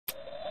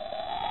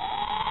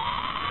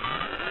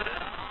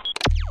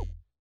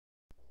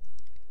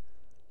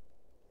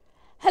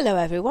Hello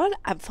everyone,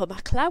 and for my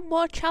Clan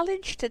War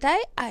challenge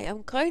today I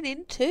am going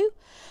into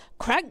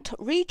Cranked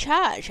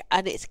Recharge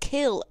and it's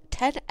kill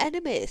 10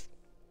 enemies.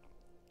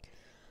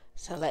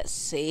 So let's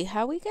see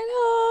how we get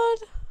on.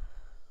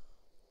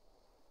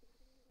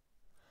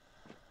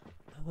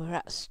 We're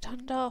at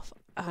standoff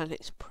and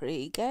it's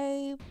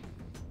pre-game.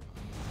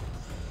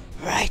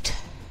 Right.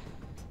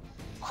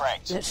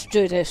 Cranked. Let's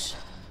do this.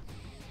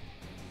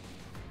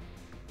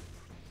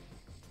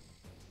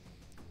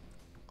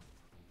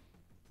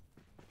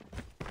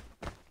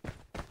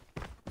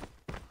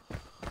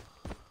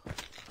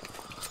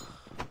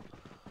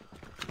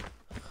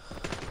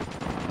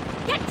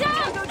 Get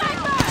down,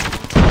 sniper!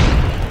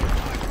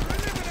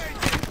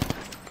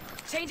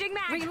 Changing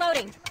mag.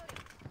 Reloading.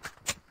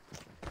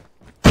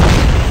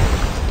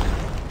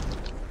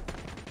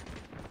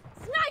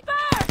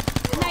 Sniper!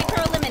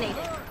 Sniper eliminated.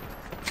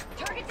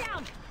 Target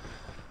down.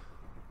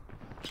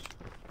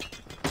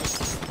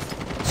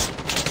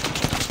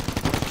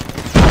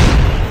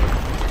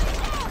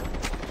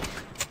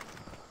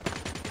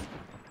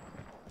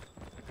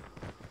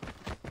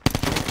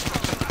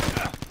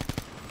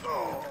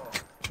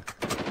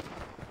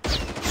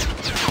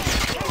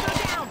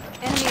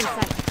 Enemy in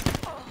sight.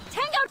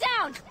 Tango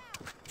down!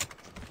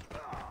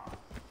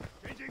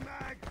 Changing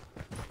mag.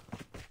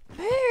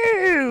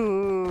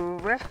 Ooh.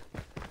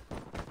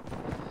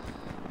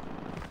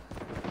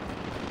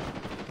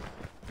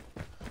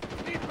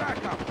 Need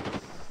backup.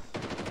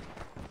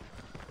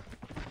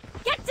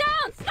 Get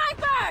down,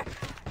 sniper!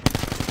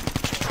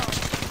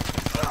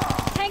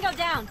 Tango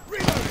down.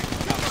 Reloading.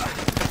 Cover.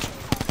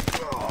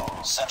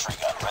 Sentry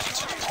gun ready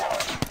to deploy.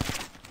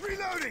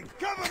 Reloading.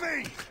 Cover me.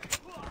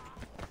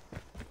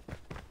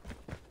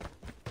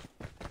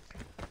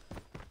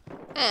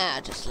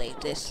 I'll just leave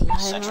this lying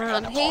Sentry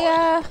around gun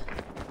here.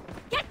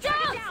 Get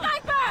down,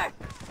 sniper!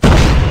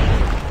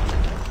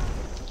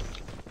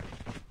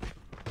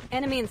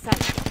 Enemy in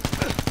sight.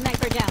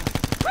 Sniper down.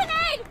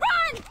 Grenade,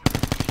 run!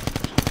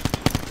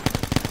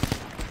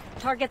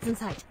 Targets in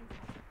sight.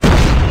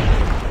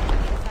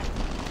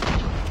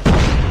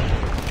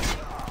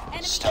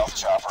 Enemy Stealth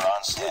chopper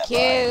on Thank standby.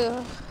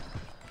 you.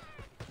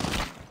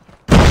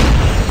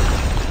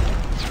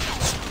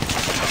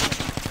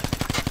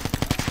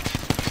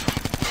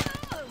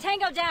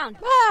 Tango down.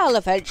 I'll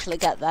eventually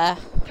get there.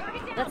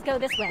 Let's go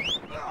this way.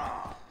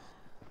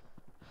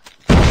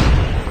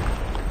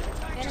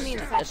 Enemy in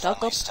The sight.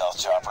 doggo. Stealth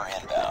chopper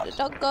The inbound.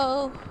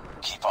 doggo.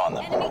 Keep on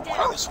them. Enemy down.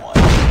 Win this one.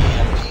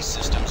 EMP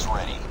systems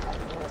ready.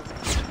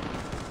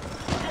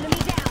 Enemy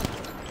down.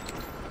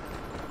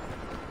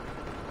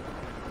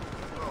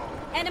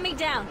 Enemy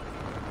down.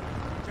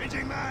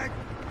 Changing mag.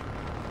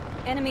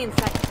 Enemy in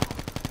sight.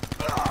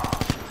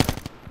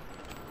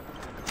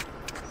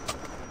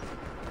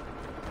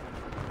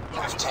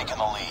 You've taken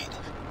the lead.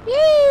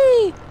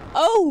 Yay!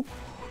 Oh!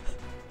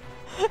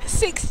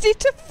 60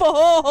 to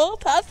 4.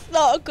 That's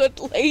not a good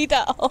lead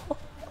at all.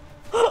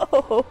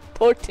 Oh,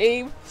 poor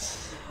team.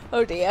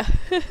 Oh dear.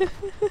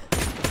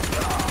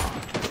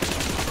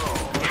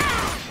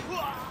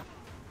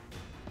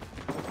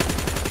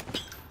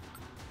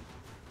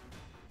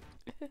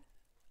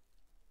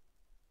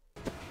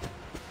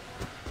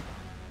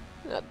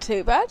 Not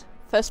too bad.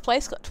 First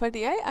place got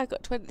 28. I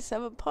got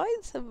 27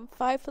 points and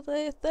 5 for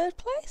the third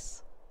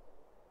place.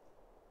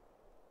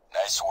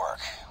 Nice work.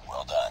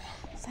 Well done.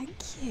 Thank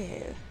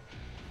you.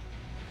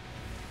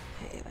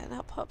 Hey, when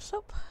that pops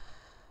up.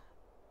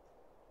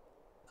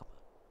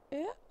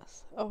 Yeah,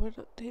 oh, we're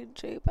not doing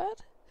too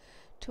bad.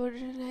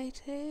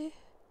 280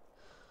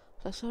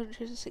 plus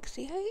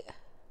 168.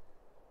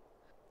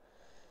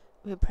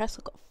 I'm impressed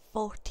I've got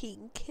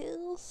 14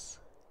 kills.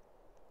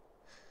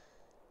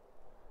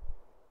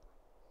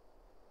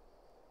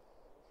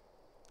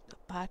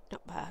 Not bad,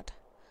 not bad.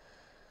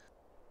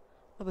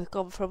 And we've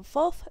gone from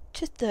 4th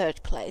to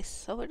 3rd place,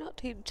 so we're not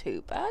doing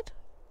too bad.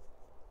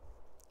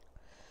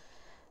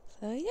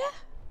 So yeah,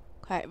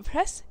 quite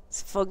impressed.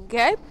 It's a fun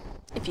game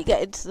if you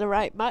get into the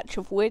right match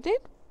of winning.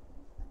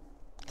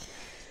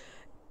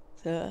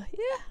 So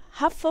yeah,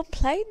 have fun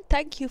playing.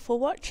 Thank you for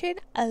watching.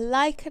 A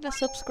like and a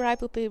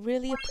subscribe would be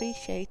really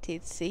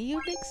appreciated. See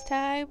you next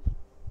time.